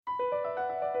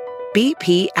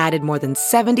BP added more than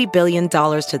 $70 billion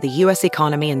to the U.S.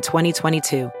 economy in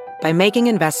 2022 by making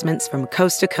investments from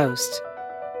coast to coast.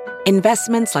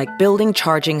 Investments like building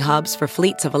charging hubs for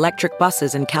fleets of electric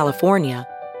buses in California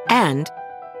and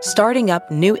starting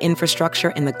up new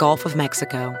infrastructure in the Gulf of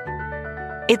Mexico.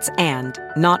 It's and,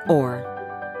 not or.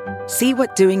 See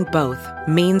what doing both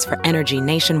means for energy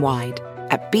nationwide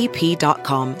at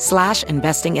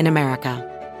bp.com/investing in America.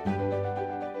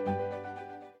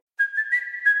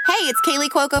 Hey, it's Kaylee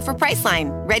Cuoco for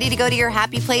Priceline. Ready to go to your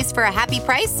happy place for a happy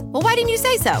price? Well, why didn't you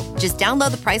say so? Just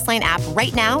download the Priceline app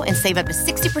right now and save up to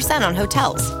 60% on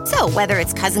hotels. So whether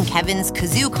it's Cousin Kevin's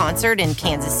Kazoo Concert in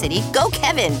Kansas City, go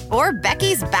Kevin, or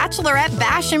Becky's Bachelorette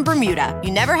Bash in Bermuda,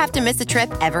 you never have to miss a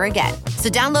trip ever again. So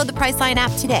download the Priceline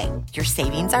app today. Your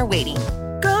savings are waiting.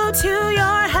 Go to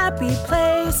your happy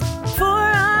place for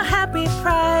a happy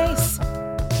price.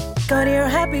 Go to your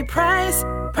happy price,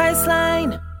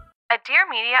 Priceline. A Dear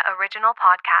Media original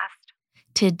podcast.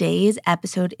 Today's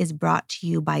episode is brought to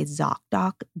you by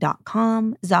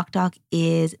ZocDoc.com. ZocDoc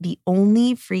is the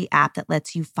only free app that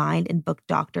lets you find and book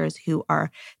doctors who are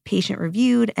patient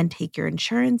reviewed and take your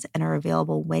insurance and are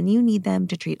available when you need them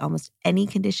to treat almost any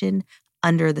condition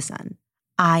under the sun.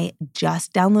 I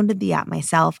just downloaded the app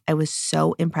myself. I was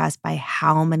so impressed by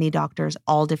how many doctors,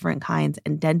 all different kinds,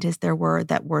 and dentists there were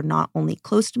that were not only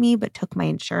close to me, but took my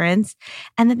insurance.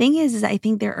 And the thing is I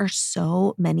think there are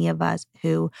so many of us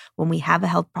who, when we have a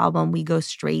health problem, we go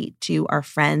straight to our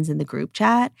friends in the group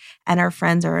chat. And our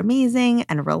friends are amazing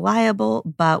and reliable,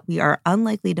 but we are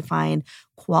unlikely to find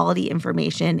quality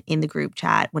information in the group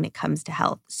chat when it comes to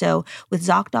health. So with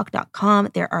ZocDoc.com,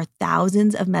 there are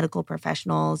thousands of medical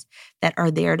professionals that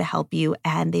are there to help you,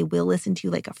 and they will listen to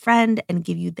you like a friend and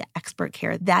give you the expert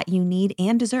care that you need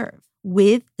and deserve.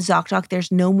 With ZocDoc,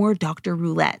 there's no more doctor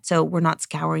roulette. So we're not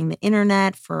scouring the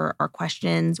internet for our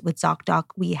questions. With ZocDoc,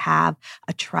 we have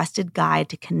a trusted guide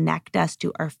to connect us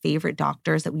to our favorite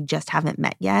doctors that we just haven't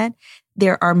met yet.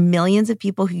 There are millions of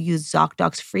people who use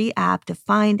ZocDoc's free app to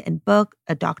find and book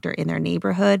a doctor in their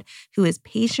neighborhood who is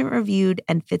patient-reviewed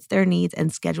and fits their needs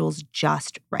and schedules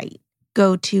just right.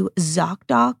 Go to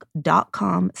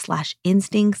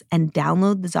ZocDoc.com/instincts and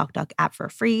download the ZocDoc app for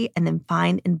free, and then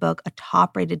find and book a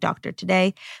top-rated doctor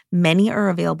today. Many are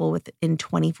available within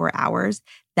 24 hours.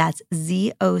 That's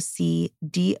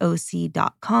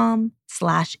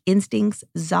ZocDoc.com/instincts,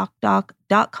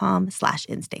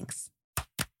 ZocDoc.com/instincts.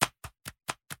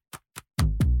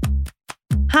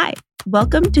 Hi,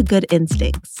 welcome to Good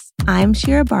Instincts. I'm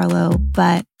Shira Barlow,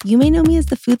 but you may know me as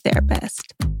the food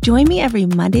therapist. Join me every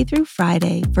Monday through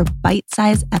Friday for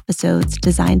bite-sized episodes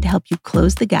designed to help you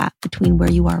close the gap between where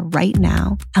you are right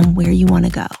now and where you want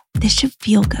to go. This should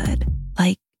feel good,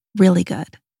 like really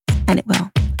good. And it will,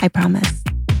 I promise.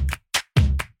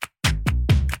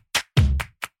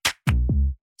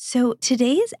 So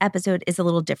today's episode is a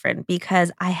little different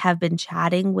because I have been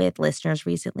chatting with listeners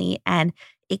recently, and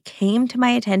it came to my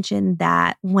attention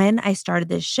that when I started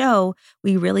this show,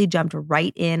 we really jumped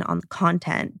right in on the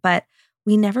content, but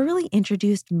we never really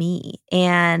introduced me.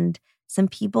 And some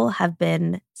people have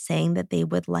been saying that they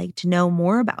would like to know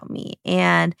more about me.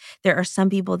 And there are some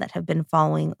people that have been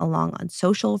following along on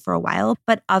social for a while,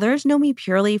 but others know me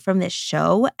purely from this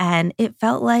show, and it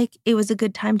felt like it was a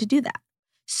good time to do that.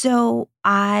 So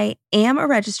I am a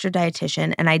registered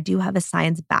dietitian, and I do have a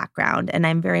science background, and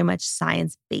I'm very much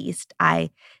science-based.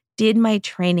 I did my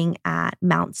training at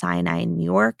Mount Sinai in New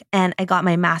York, and I got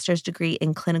my master's degree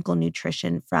in clinical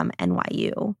nutrition from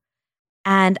NYU.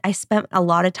 And I spent a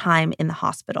lot of time in the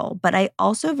hospital, but I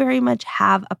also very much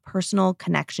have a personal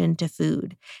connection to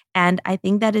food. And I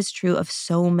think that is true of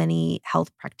so many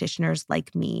health practitioners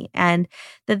like me. And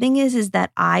the thing is that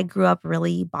I grew up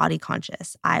really body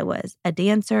conscious. I was a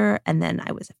dancer, and then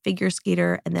I was a figure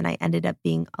skater, and then I ended up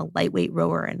being a lightweight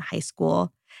rower in high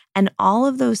school. And all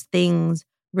of those things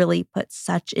really put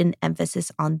such an emphasis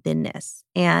on thinness.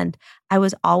 And I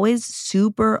was always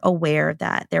super aware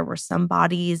that there were some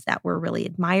bodies that were really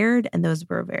admired, and those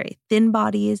were very thin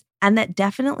bodies. And that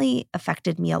definitely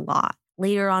affected me a lot.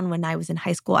 Later on, when I was in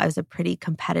high school, I was a pretty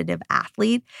competitive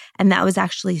athlete. And that was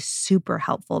actually super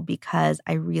helpful because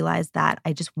I realized that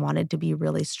I just wanted to be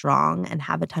really strong and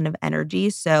have a ton of energy.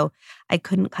 So I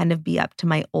couldn't kind of be up to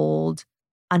my old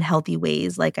unhealthy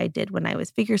ways like I did when I was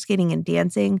figure skating and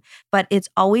dancing. But it's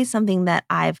always something that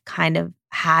I've kind of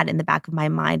had in the back of my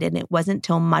mind. And it wasn't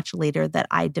till much later that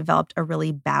I developed a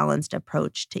really balanced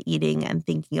approach to eating and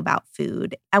thinking about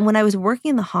food. And when I was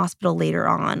working in the hospital later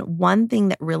on, one thing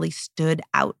that really stood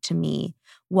out to me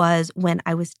was when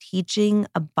I was teaching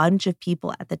a bunch of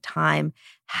people at the time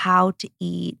how to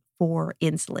eat for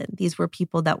insulin. These were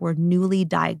people that were newly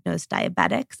diagnosed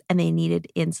diabetics and they needed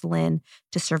insulin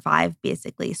to survive,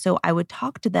 basically. So I would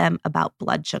talk to them about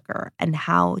blood sugar and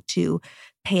how to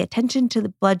pay attention to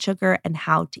the blood sugar and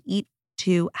how to eat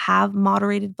to have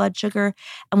moderated blood sugar.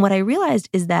 And what I realized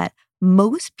is that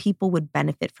most people would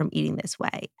benefit from eating this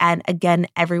way. And again,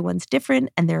 everyone's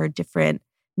different and there are different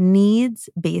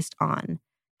needs based on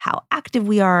how active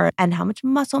we are and how much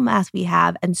muscle mass we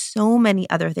have and so many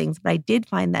other things. But I did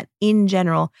find that in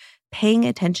general, paying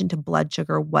attention to blood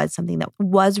sugar was something that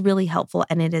was really helpful.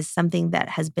 And it is something that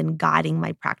has been guiding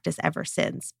my practice ever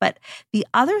since. But the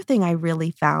other thing I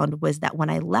really found was that when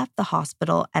I left the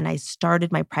hospital and I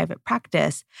started my private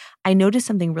practice, I noticed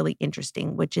something really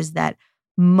interesting, which is that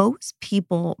most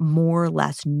people more or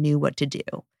less knew what to do.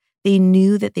 They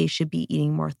knew that they should be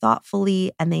eating more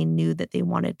thoughtfully and they knew that they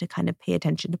wanted to kind of pay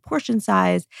attention to portion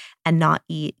size and not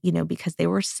eat, because they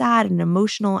were sad and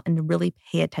emotional and really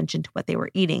pay attention to what they were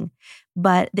eating.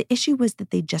 But the issue was that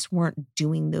they just weren't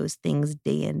doing those things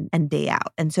day in and day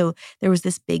out. And so there was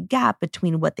this big gap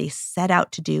between what they set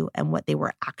out to do and what they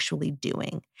were actually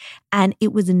doing. And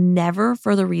it was never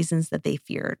for the reasons that they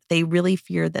feared. They really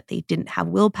feared that they didn't have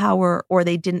willpower or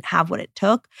they didn't have what it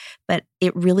took. But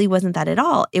it really wasn't that at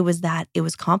all. It was that it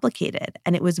was complicated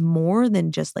and it was more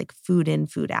than just like food in,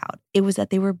 food out. It was that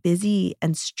they were busy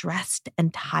and stressed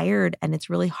and tired. And it's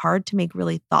really hard to make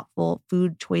really thoughtful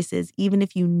food choices, even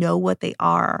if you know what they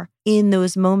are in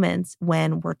those moments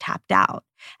when we're tapped out.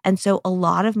 And so a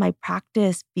lot of my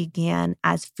practice began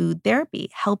as food therapy,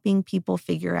 helping people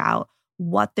figure out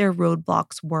what their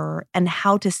roadblocks were and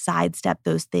how to sidestep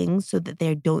those things so that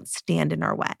they don't stand in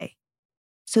our way.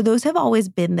 So those have always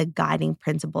been the guiding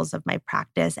principles of my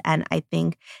practice. And I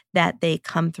think that they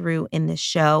come through in this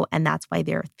show, and that's why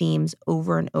there are themes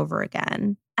over and over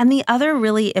again. And the other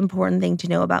really important thing to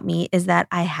know about me is that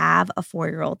I have a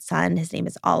 4-year-old son. His name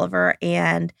is Oliver,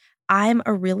 and I'm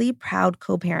a really proud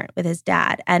co-parent with his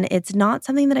dad. And it's not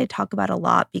something that I talk about a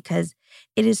lot because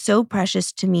it is so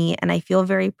precious to me and I feel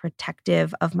very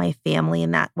protective of my family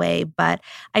in that way. But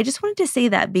I just wanted to say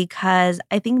that because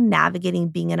I think navigating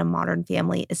being in a modern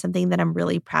family is something that I'm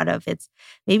really proud of. It's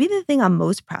maybe the thing I'm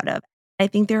most proud of. I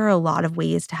think there are a lot of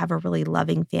ways to have a really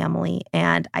loving family,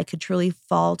 and I could truly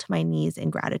fall to my knees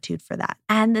in gratitude for that.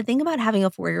 And the thing about having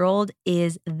a 4-year-old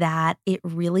is that it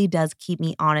really does keep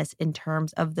me honest in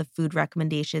terms of the food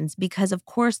recommendations, because of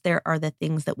course there are the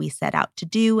things that we set out to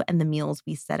do and the meals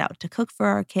we set out to cook for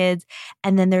our kids.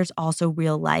 And then there's also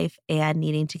real life and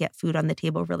needing to get food on the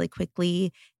table really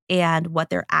quickly and what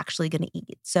they're actually going to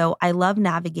eat. So I love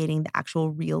navigating the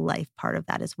actual real life part of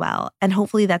that as well. And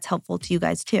hopefully that's helpful to you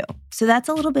guys too. So that's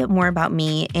a little bit more about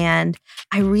me. And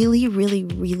I really, really,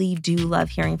 really do love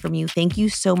hearing from you. Thank you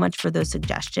so much for those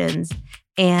suggestions.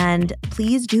 And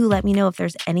please do let me know if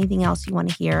there's anything else you want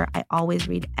to hear. I always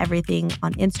read everything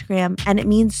on Instagram, and it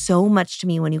means so much to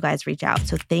me when you guys reach out.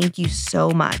 So thank you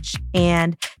so much.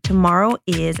 And tomorrow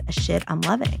is a shit I'm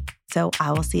loving. So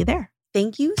I will see you there.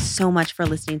 Thank you so much for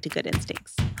listening to Good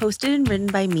Instincts, hosted and written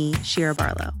by me, Shira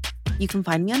Barlow. You can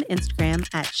find me on Instagram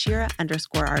at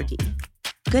Shira_RD.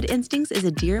 Good Instincts is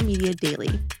a Dear Media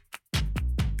daily.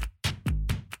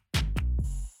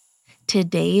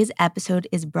 Today's episode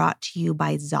is brought to you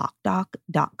by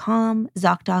ZocDoc.com.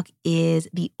 ZocDoc is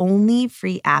the only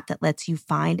free app that lets you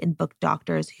find and book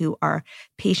doctors who are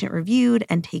patient reviewed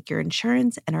and take your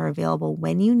insurance and are available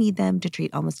when you need them to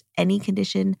treat almost any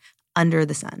condition under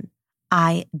the sun.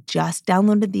 I just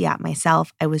downloaded the app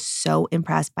myself. I was so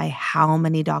impressed by how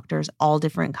many doctors, all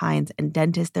different kinds, and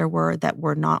dentists there were that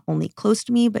were not only close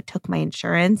to me, but took my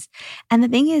insurance. And the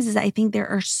thing is I think there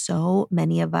are so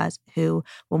many of us who,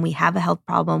 when we have a health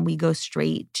problem, we go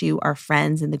straight to our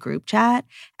friends in the group chat.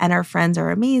 And our friends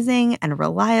are amazing and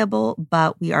reliable,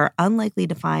 but we are unlikely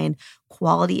to find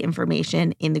quality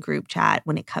information in the group chat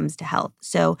when it comes to health.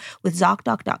 So with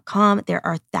ZocDoc.com, there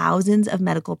are thousands of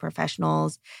medical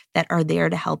professionals that are there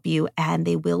to help you, and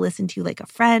they will listen to you like a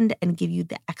friend and give you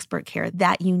the expert care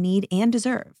that you need and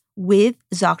deserve. With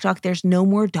ZocDoc, there's no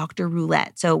more doctor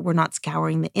roulette. So we're not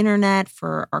scouring the internet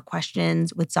for our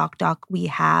questions. With ZocDoc, we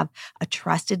have a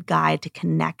trusted guide to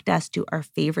connect us to our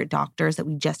favorite doctors that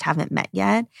we just haven't met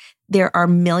yet. There are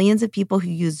millions of people who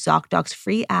use ZocDoc's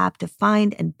free app to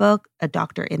find and book a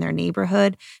doctor in their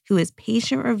neighborhood who is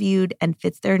patient reviewed and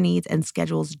fits their needs and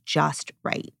schedules just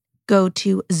right. Go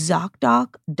to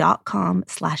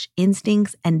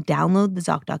ZocDoc.com/instincts and download the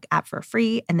ZocDoc app for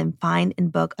free, and then find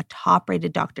and book a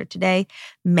top-rated doctor today.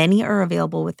 Many are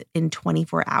available within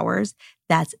 24 hours.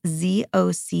 That's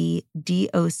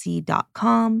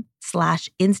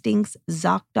ZocDoc.com/instincts,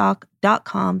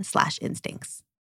 ZocDoc.com/instincts.